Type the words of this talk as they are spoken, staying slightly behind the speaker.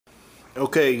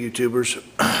Okay, YouTubers,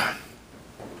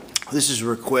 this is a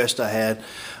request I had.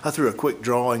 I threw a quick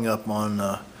drawing up on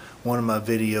one of my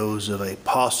videos of a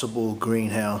possible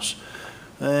greenhouse,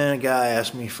 and a guy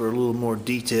asked me for a little more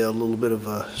detail, a little bit of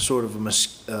a sort of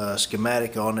a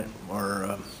schematic on it, or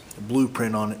a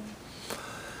blueprint on it.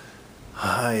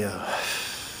 I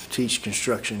teach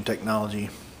construction technology,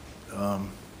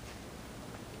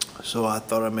 so I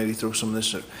thought I'd maybe throw some of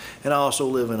this, and I also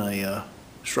live in a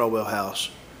straw bale house.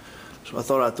 So I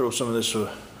thought I'd throw some of this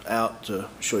out to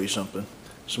show you something,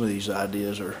 some of these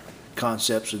ideas or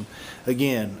concepts. And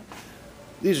again,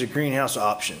 these are greenhouse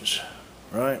options,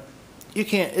 right? You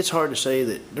can't, it's hard to say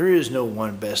that there is no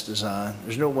one best design.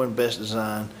 There's no one best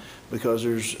design because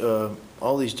there's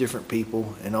all these different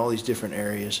people in all these different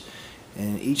areas,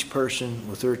 and each person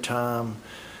with their time,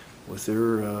 with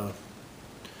their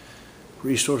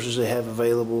resources they have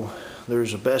available,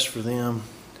 there's a best for them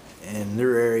in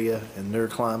their area and their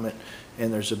climate,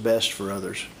 and there's the best for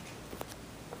others.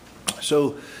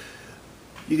 So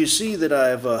you can see that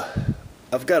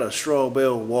I've got a straw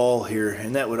bale wall here,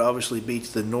 and that would obviously be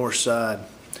to the north side.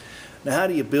 Now, how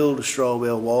do you build a straw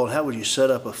bale wall, and how would you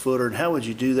set up a footer, and how would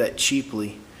you do that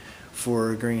cheaply for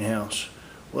a greenhouse?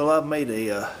 Well, I've made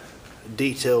a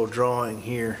detailed drawing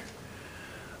here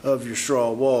of your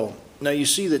straw wall. Now you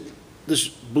see that this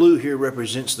blue here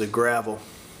represents the gravel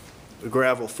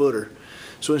footer.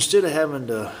 So instead of having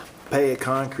to pay a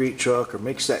concrete truck or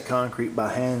mix that concrete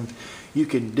by hand, you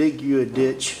can dig you a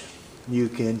ditch. You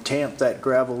can tamp that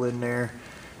gravel in there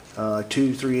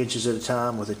 2-3 inches at a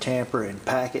time with a tamper and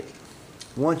pack it.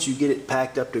 Once you get it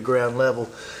packed up to ground level,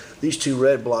 these two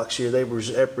red blocks here, they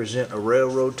represent a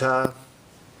railroad tie,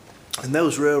 and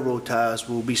those railroad ties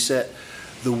will be set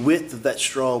the width of that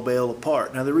straw bale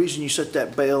apart. Now, the reason you set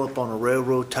that bale up on a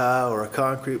railroad tie or a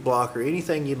concrete block or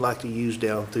anything you'd like to use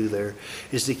down through there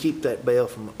is to keep that bale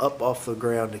from up off the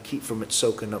ground, to keep from it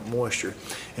soaking up moisture.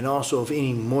 And also, if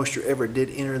any moisture ever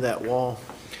did enter that wall,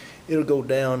 it'll go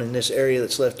down in this area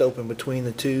that's left open between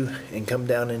the two and come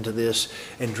down into this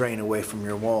and drain away from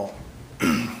your wall.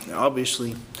 Now,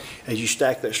 obviously, as you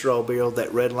stack that straw bale,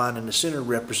 that red line in the center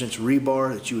represents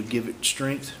rebar that you would give it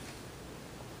strength.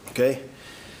 Okay?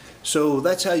 So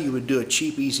that's how you would do a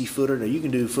cheap, easy footer. Now, you can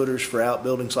do footers for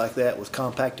outbuildings like that with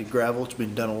compacted gravel. It's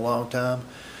been done a long time.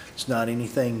 It's not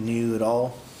anything new at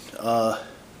all.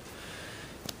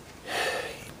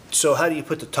 So how do you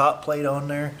put the top plate on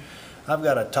there? I've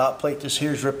got a top plate. This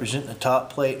here is representing the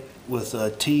top plate with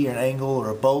a T or an angle or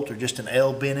a bolt or just an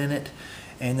L bent in it.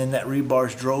 And then that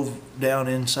rebar's drove down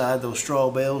inside those straw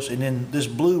bales. And then this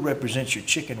blue represents your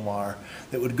chicken wire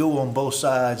that would go on both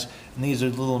sides. And these are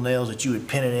the little nails that you would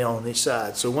pin it in on each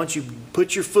side. So once you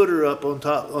put your footer up on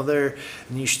top of there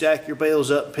and you stack your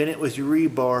bales up, pin it with your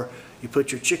rebar, you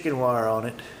put your chicken wire on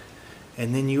it,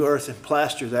 and then you earth and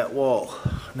plaster that wall.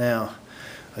 Now,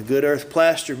 a good earth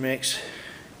plaster mix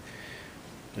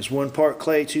is 1 part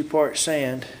clay, 2 parts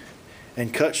sand,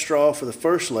 and cut straw for the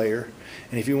first layer.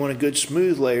 And if you want a good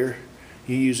smooth layer,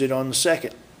 you use it on the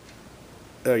second.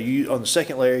 On the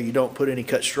second layer, you don't put any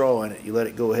cut straw in it. You let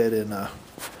it go ahead and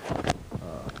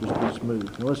just be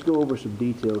smooth. Now let's go over some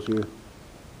details here.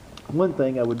 One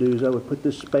thing I would do is I would put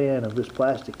this span of this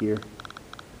plastic here.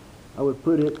 I would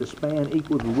put the span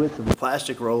equal to the width of the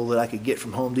plastic roll that I could get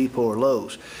from Home Depot or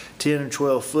Lowe's. 10 or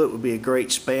 12 foot would be a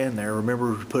great span there.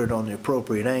 Remember to put it on the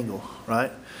appropriate angle,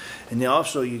 right? And then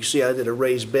also you can see I did a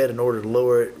raised bed in order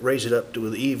to raise it up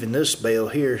to even this bale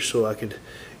here so I could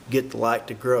get the light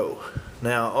to grow.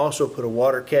 Now I also put a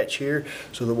water catch here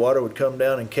so the water would come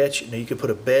down and catch it. Now you could put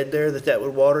a bed there that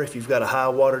would water if you've got a high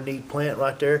water need plant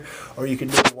right there, or you can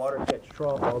do a water catch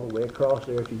trough all the way across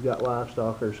there if you've got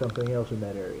livestock or something else in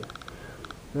that area.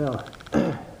 Now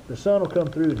the sun will come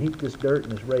through and heat this dirt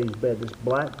in this raised bed. This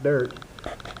black dirt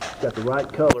got the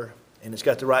right color and it's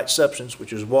got the right substance,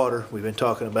 which is water we've been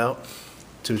talking about,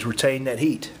 to retain that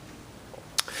heat.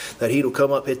 That heat will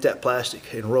come up, hit that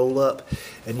plastic, and roll up.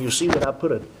 And you'll see that I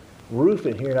put a roof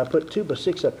in here, and I put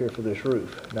 2x6 up here for this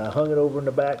roof. Now I hung it over in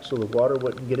the back so the water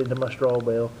wouldn't get into my straw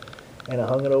bale, and I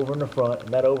hung it over in the front, and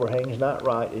that overhang is not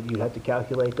right, and you'd have to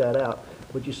calculate that out.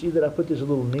 But you see that I put this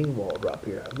little knee wall drop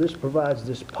here. This provides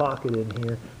this pocket in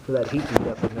here for that heat to get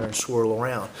up in there and swirl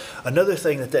around. Another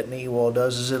thing that knee wall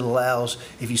does is it allows,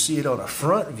 if you see it on a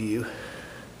front view,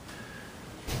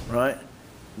 right,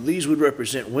 these would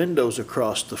represent windows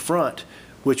across the front,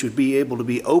 which would be able to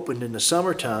be opened in the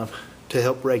summertime to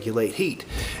help regulate heat.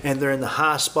 And they're in the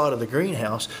high spot of the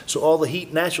greenhouse, so all the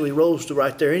heat naturally rolls to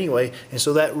right there anyway, and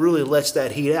so that really lets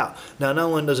that heat out. Now, not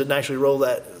only does it naturally roll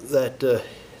that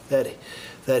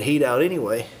heat out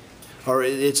anyway, or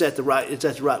it's at the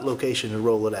right location to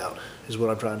roll it out. is what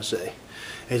I'm trying to say.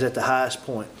 Is at the highest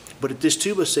point. But at this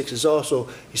 2x6 is also,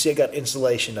 you see I got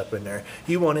insulation up in there.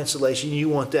 You want insulation, you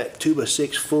want that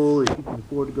 2x6 full. If you can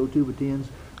afford to go 2x10s,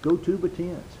 go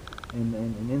 2x10s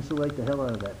and insulate the hell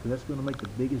out of that, because that's going to make the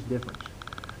biggest difference.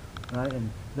 Right?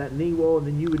 And that knee wall, and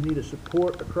then you would need a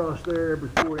support across there every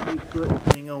 4 to 8 foot,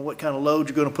 depending on what kind of load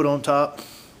you're going to put on top.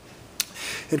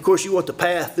 And of course you want the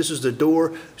path. This is the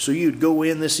door, so you'd go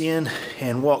in this end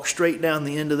and walk straight down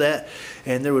the end of that,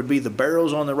 and there would be the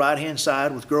barrels on the right hand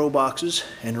side with grow boxes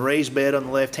and a raised bed on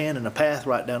the left hand and a path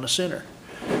right down the center,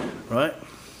 right?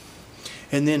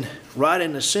 And then right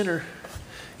in the center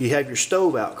you have your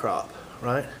stove outcrop,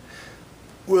 right?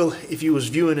 Well, if you was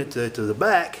viewing it to the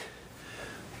back,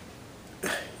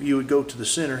 you would go to the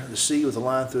center. The C with a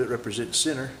line through it represents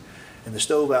center, and the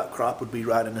stove outcrop would be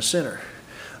right in the center.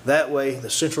 That way,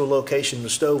 the central location of the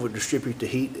stove would distribute the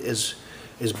heat as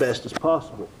best as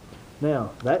possible.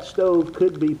 Now, that stove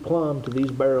could be plumbed to these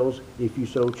barrels if you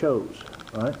so chose,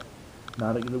 right?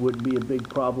 It wouldn't be a big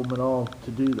problem at all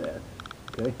to do that,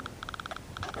 okay?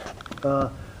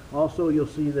 Also, you'll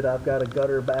see that I've got a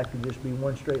gutter back and just be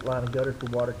one straight line of gutter for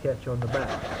water catch on the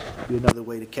back. Be another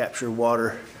way to capture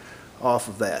water off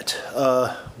of that.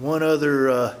 One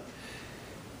other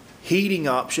heating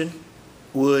option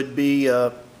would be,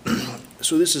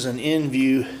 so this is an end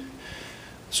view.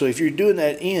 So if you're doing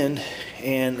that end,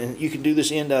 and you can do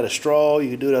this end out of straw,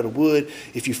 you can do it out of wood.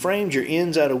 If you framed your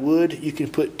ends out of wood, you can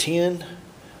put tin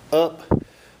up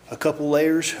a couple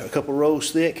layers, a couple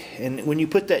rows thick, and when you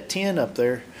put that tin up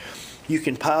there, you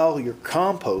can pile your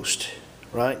compost,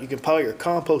 right? You can pile your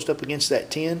compost up against that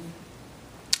tin,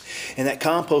 and that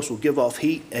compost will give off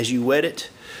heat as you wet it,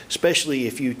 especially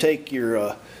if you take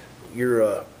your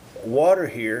water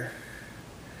here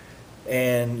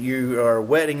and you are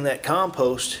wetting that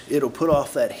compost. It'll put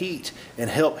off that heat and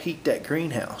help heat that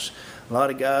greenhouse. A lot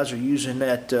of guys are using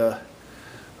that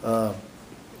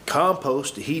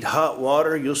compost to heat hot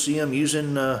water. You'll see them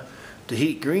using to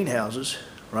heat greenhouses,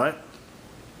 right?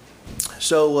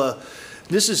 So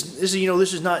this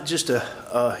is not just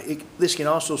this can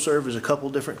also serve as a couple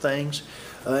different things.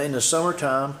 In the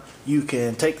summertime, you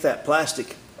can take that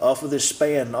plastic off of this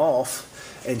span off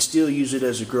and still use it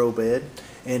as a grow bed.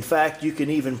 In fact, you can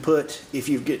even put, if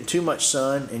you're getting too much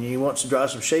sun and you want to dry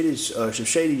some shaded,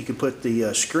 you can put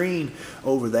the screen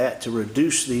over that to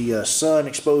reduce the sun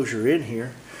exposure in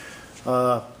here.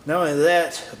 Not only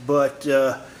that, but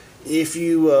if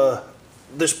you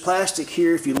this plastic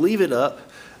here, if you leave it up,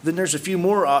 then there's a few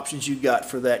more options you got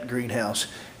for that greenhouse.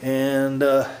 And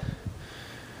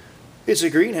it's a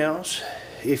greenhouse.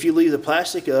 If you leave the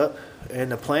plastic up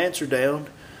and the plants are down,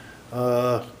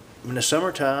 in the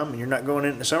summertime, and you're not going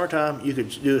in the summertime, you could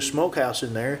do a smokehouse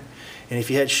in there. And if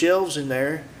you had shelves in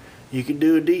there, you could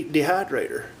do a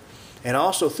dehydrator. And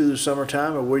also through the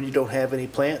summertime, or where you don't have any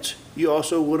plants, you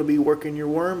also want to be working your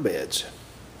worm beds.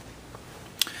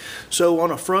 So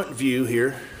on a front view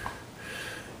here,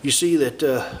 you see that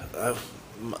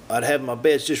I'd have my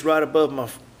beds just right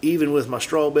above even with my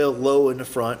straw bale low in the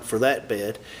front for that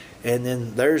bed. And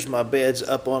then there's my beds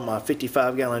up on my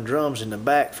 55-gallon drums in the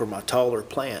back for my taller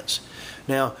plants.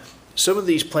 Now, some of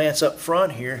these plants up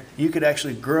front here, you could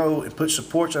actually grow and put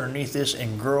supports underneath this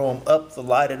and grow them up the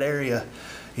lighted area.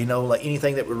 You know, like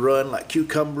anything that would run, like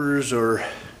cucumbers or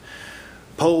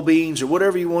pole beans or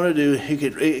whatever you want to do,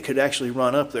 it could actually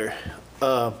run up there.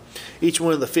 Each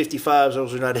one of the 55s,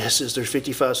 those are not S's, there's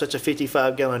 55, so that's a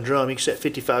 55-gallon drum. You can set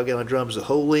 55-gallon drums the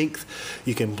whole length.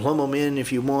 You can plumb them in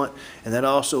if you want, and that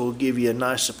also will give you a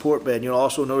nice support bed. You'll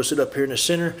also notice it up here in the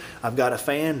center, I've got a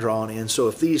fan drawn in, so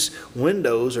if these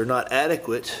windows are not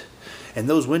adequate, and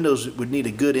those windows would need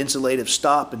a good insulative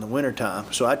stop in the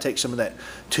wintertime, so I'd take some of that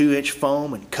 2-inch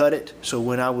foam and cut it, so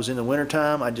when I was in the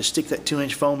wintertime, I'd just stick that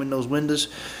 2-inch foam in those windows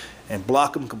and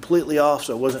block them completely off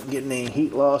so I wasn't getting any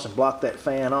heat loss, and block that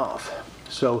fan off.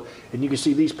 So, and you can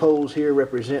see these poles here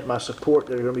represent my support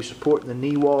that are going to be supporting the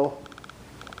knee wall,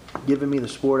 giving me the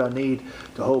support I need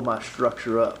to hold my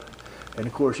structure up. And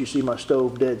of course you see my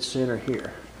stove dead center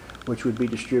here, which would be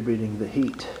distributing the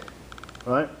heat,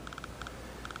 right?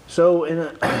 So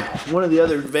one of the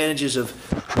other advantages of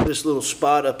this little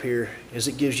spot up here is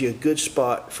it gives you a good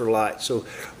spot for light. So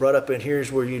right up in here is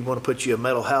where you'd want to put you a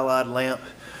metal halide lamp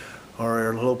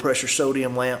or a low pressure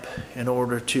sodium lamp in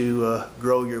order to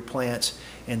grow your plants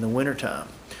in the wintertime.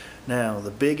 Now,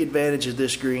 the big advantage of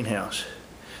this greenhouse,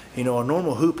 you know, a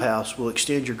normal hoop house will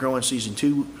extend your growing season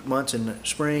 2 months in the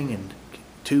spring and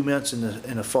 2 months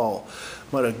in the fall.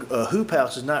 But a hoop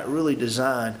house is not really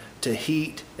designed to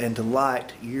heat and to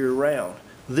light year round.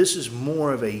 This is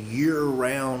more of a year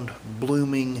round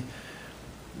blooming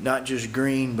not just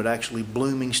green, but actually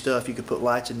blooming stuff. You could put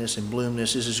lights in this and bloom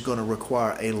this. This is going to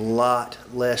require a lot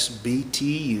less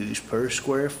BTUs per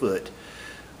square foot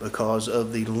because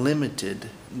of the limited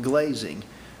glazing,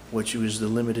 which was the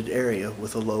limited area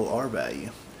with a low R value.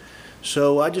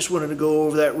 So I just wanted to go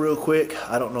over that real quick.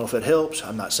 I don't know if it helps.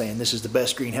 I'm not saying this is the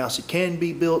best greenhouse that can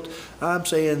be built. I'm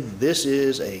saying this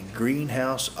is a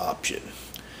greenhouse option.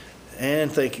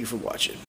 And thank you for watching.